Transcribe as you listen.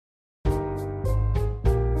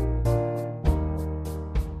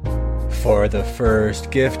For the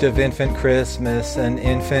first gift of infant Christmas, an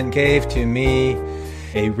infant gave to me.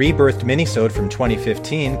 A rebirthed minisode from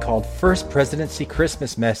 2015 called First Presidency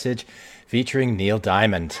Christmas Message, featuring Neil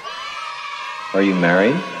Diamond. Are you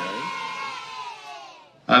married?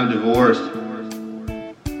 I'm divorced.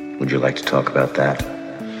 Would you like to talk about that?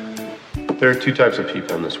 There are two types of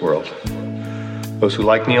people in this world. Those who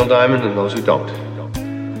like Neil Diamond and those who don't.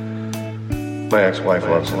 My ex-wife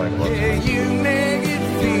loves him. Yeah, you make it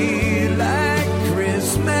feel like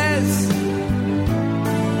Christmas.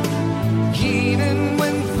 Even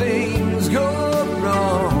when things go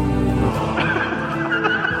wrong.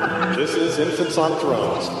 This is Infants on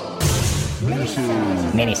Thrones.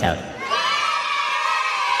 Minisode.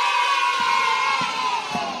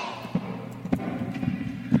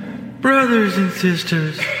 Brothers and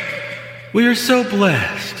sisters, we are so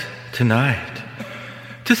blessed tonight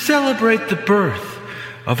to celebrate the birth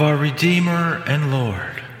of our Redeemer and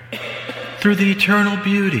Lord through the eternal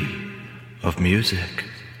beauty of music.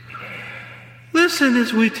 Listen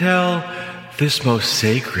as we tell this most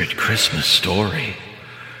sacred Christmas story,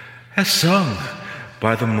 as sung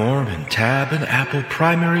by the Mormon Tab and Apple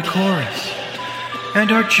Primary Chorus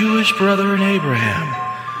and our Jewish brother in Abraham,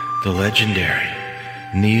 the legendary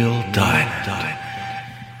Neil Diamond.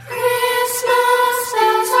 Christmas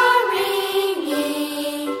bells are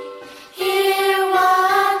ringing. Hear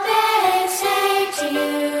what they say to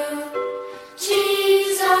you.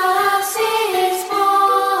 Jesus is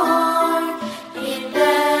born in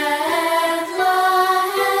Bethlehem.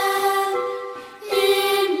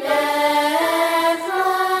 In Bethlehem.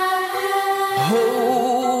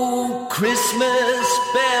 Oh, Christmas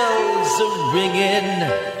bells are ringing,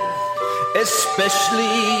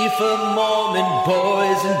 especially for Mormon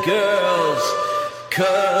boys and girls,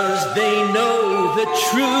 'cause they know the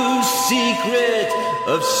true secret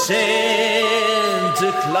of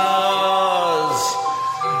Santa Claus,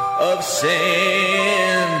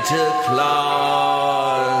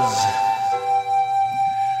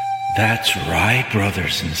 That's right,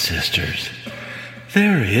 brothers and sisters.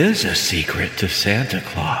 There is a secret to Santa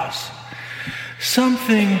Claus.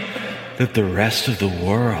 Something that the rest of the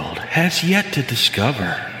world has yet to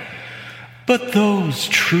discover. But those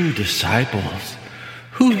true disciples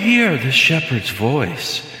who hear the shepherd's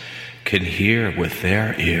voice can hear with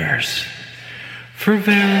their ears. For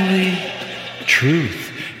verily,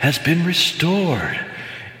 truth has been restored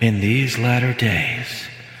in these latter days.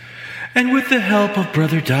 And with the help of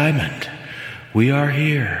Brother Diamond, we are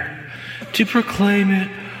here to proclaim it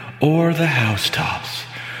o'er the housetops,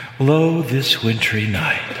 lo this wintry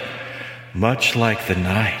night, much like the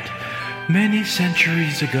night many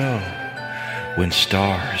centuries ago, when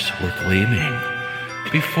stars were gleaming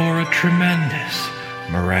before a tremendous,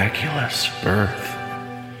 miraculous birth.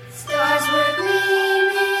 Stars were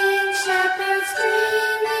gleaming, shepherds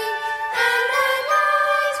dreaming, and the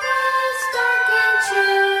night was dark and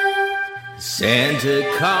true. Santa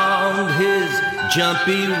calmed his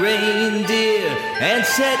jumpy reindeer and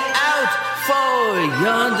set out for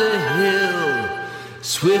yonder hill.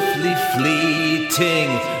 Swiftly fleeting,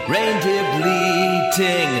 reindeer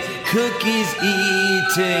bleating, cookies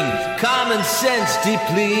eating, common sense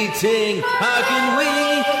depleting. Hearken,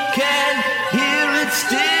 we can hear it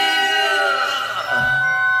still.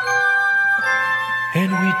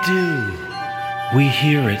 And we do. We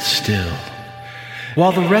hear it still.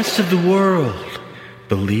 While the rest of the world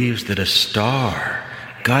believes that a star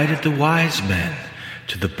guided the wise men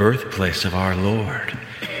to the birthplace of our Lord,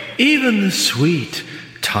 even the sweet,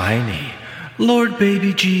 tiny Lord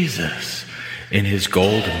baby Jesus in his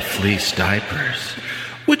golden fleece diapers,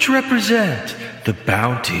 which represent the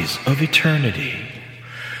bounties of eternity,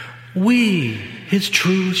 we, his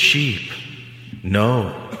true sheep,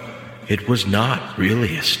 know it was not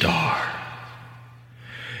really a star.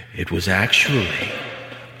 It was actually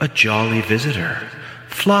a jolly visitor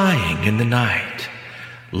flying in the night,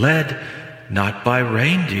 led not by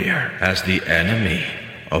reindeer as the enemy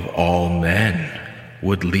of all men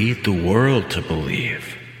would lead the world to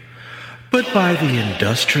believe, but by the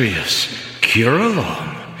industrious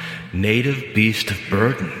Curulon, native beast of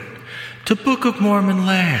burden, to Book of Mormon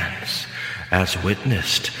lands, as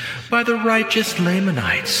witnessed by the righteous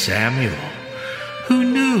Lamanite Samuel, who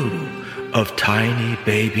knew of tiny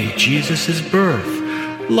baby Jesus' birth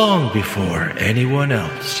long before anyone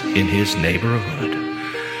else in his neighborhood,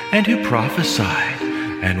 and who prophesied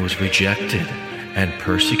and was rejected and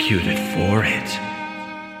persecuted for it.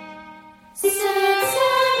 Said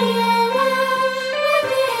Samuel,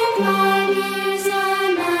 within 5 years a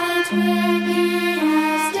night will be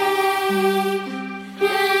as day,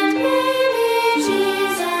 and baby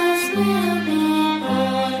Jesus will be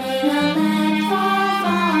born in a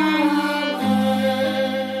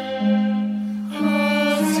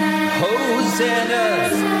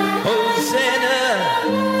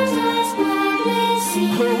seen.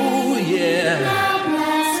 Oh, yeah. Now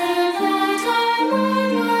blessed that our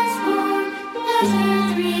Lord was born, as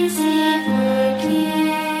earth received her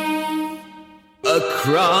King.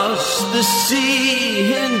 Across the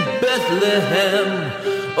sea in Bethlehem,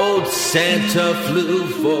 old Santa flew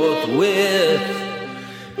forthwith.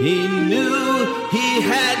 He knew he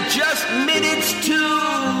had just minutes to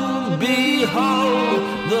behold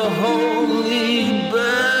the holy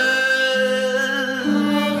birth.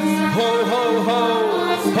 Ho, ho, ho,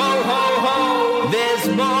 ho, ho, ho. There's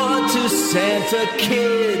more to Santa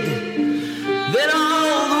Kid than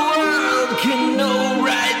all the world can know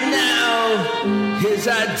right now. His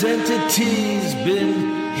identity's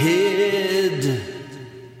been hid.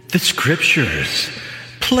 The scriptures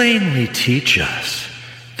plainly teach us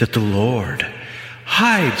that the Lord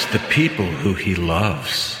hides the people who he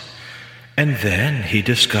loves, and then he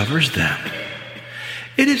discovers them.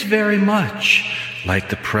 It is very much like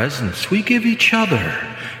the presents we give each other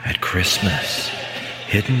at Christmas,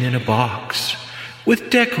 hidden in a box with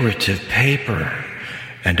decorative paper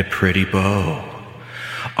and a pretty bow.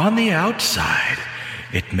 On the outside,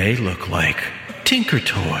 it may look like Tinker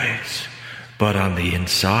Toys, but on the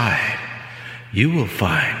inside, you will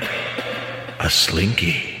find a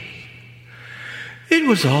Slinky. It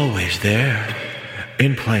was always there,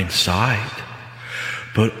 in plain sight,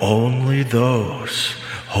 but only those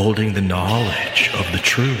holding the knowledge of the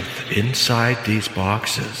truth inside these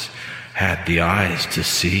boxes had the eyes to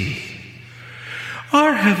see.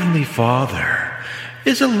 Our Heavenly Father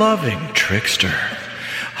is a loving trickster,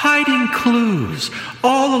 hiding clues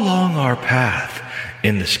all along our path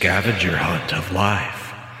in the scavenger hunt of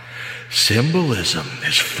life. Symbolism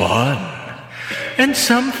is fun, and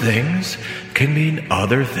some things can mean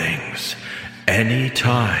other things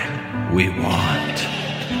anytime we want.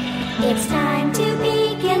 It's time to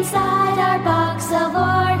peek inside our box of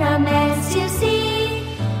ornaments to see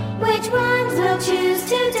which ones we'll choose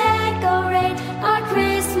to decorate our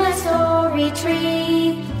Christmas story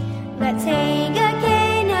tree. Let's hang a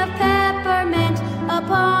cane of peppermint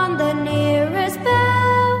upon the nearest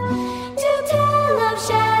bough to tell of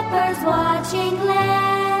shepherds watching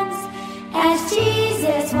lambs as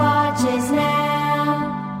Jesus watches now.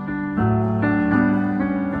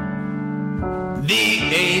 The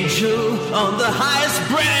angel on the highest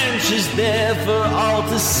branch is there for all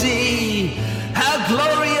to see. How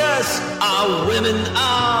glorious our women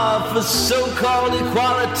are for so-called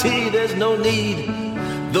equality. There's no need.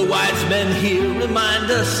 The wise men here remind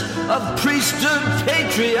us of priesthood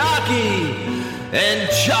patriarchy and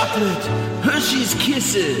chocolate Hershey's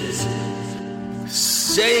Kisses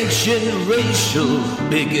sanction racial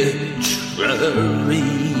bigotry.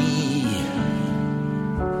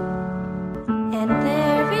 And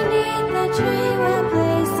there beneath the tree we'll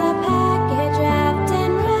place a package wrapped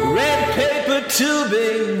in Red paper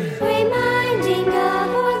tubing, reminding of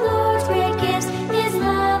our Lord's great gifts, His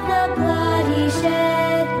love, the blood He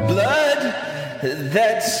shed. blood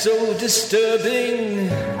that's so disturbing.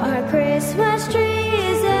 Our Christmas tree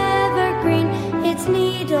is evergreen, its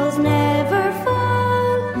needles never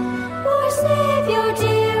fall. Our Savior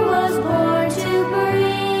dear was born to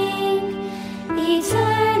bring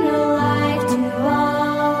eternal life to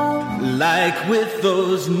all. Like with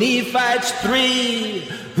those Nephites 3,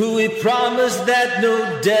 who he promised that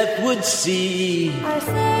no death would see. Our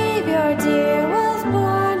Savior dear was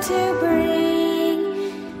born to bring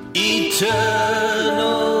Eternal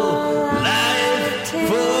life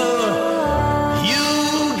for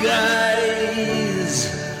you guys.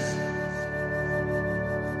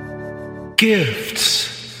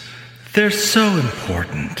 Gifts, they're so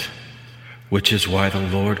important, which is why the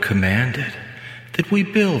Lord commanded that we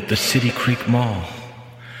build the City Creek Mall.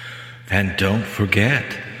 And don't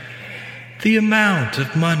forget, the amount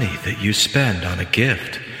of money that you spend on a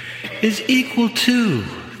gift is equal to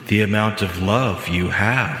the amount of love you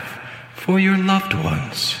have for your loved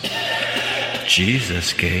ones.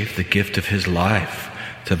 Jesus gave the gift of his life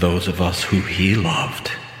to those of us who he loved.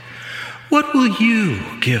 What will you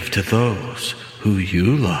give to those who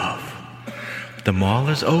you love? The mall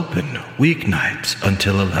is open weeknights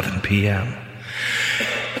until 11 p.m.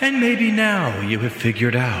 And maybe now you have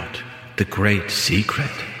figured out the great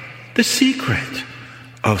secret, the secret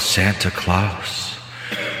of Santa Claus.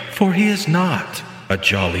 For he is not a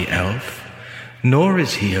jolly elf, nor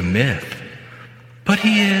is he a myth, but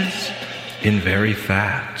he is, in very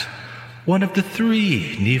fact, one of the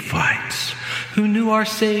 3 Nephites who knew our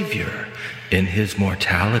Savior in his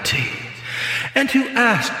mortality, and who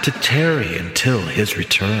asked to tarry until his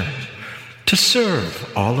return, to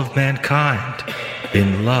serve all of mankind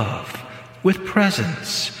in love with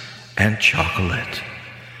presents and chocolate.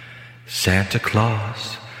 Santa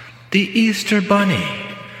Claus, the Easter Bunny,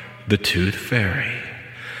 the Tooth Fairy.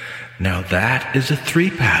 Now that is a 3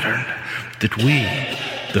 pattern that we,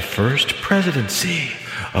 the First Presidency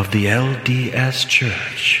of the LDS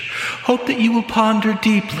Church, hope that you will ponder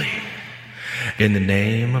deeply. In the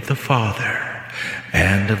name of the Father,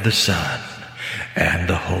 and of the Son, and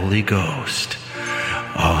the Holy Ghost.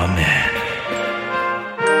 Amen.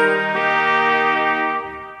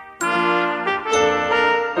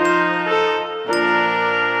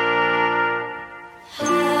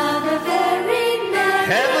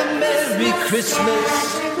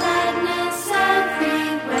 Christmas, gladness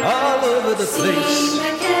everywhere. all over the place. Sing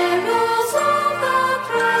the carols of the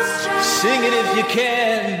Christ. Sing it if you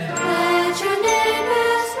can. Let your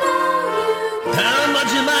neighbors know you can. How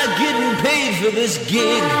much am I getting paid for this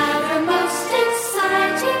gig? Have the most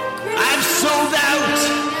exciting Christmas. I've sold out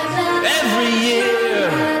every year.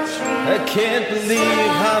 I can't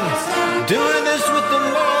believe I'm doing this with the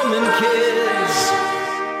Mormon kids.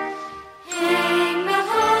 Hang the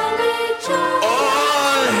holly jewel.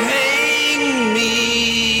 Oh, hang me.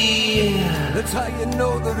 That's how you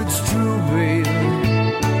know that it's true, baby.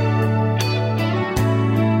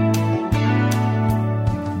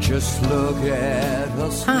 Just look at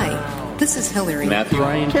us. Hi, this is Hillary.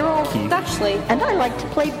 Carol, Dashley, and I like to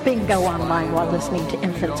play bingo online while listening to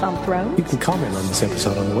Infants on Thrones. You can comment on this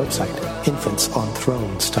episode on the website,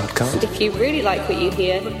 infantsonthrones.com. If you really like what you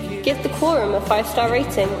hear, give the Quorum a 5-star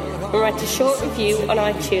rating and write a short review on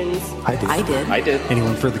iTunes. I did.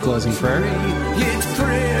 Anyone for the closing prayer? It's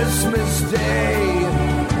Christmas Day,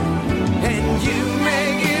 and you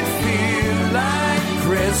make it feel like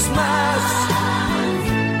Christmas.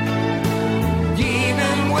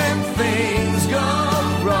 Even when things go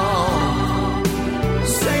wrong,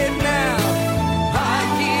 say it now. I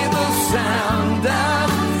hear the sound of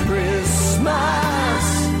Christmas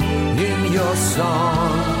in your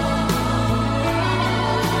song.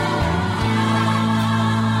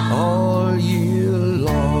 All year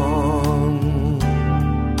long.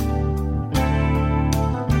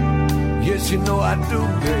 Yes, you know I do,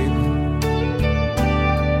 baby.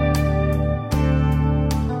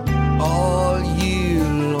 All year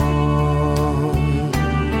long.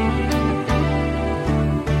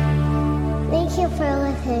 Thank you for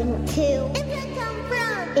listening to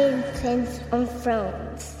Infants on Thrones.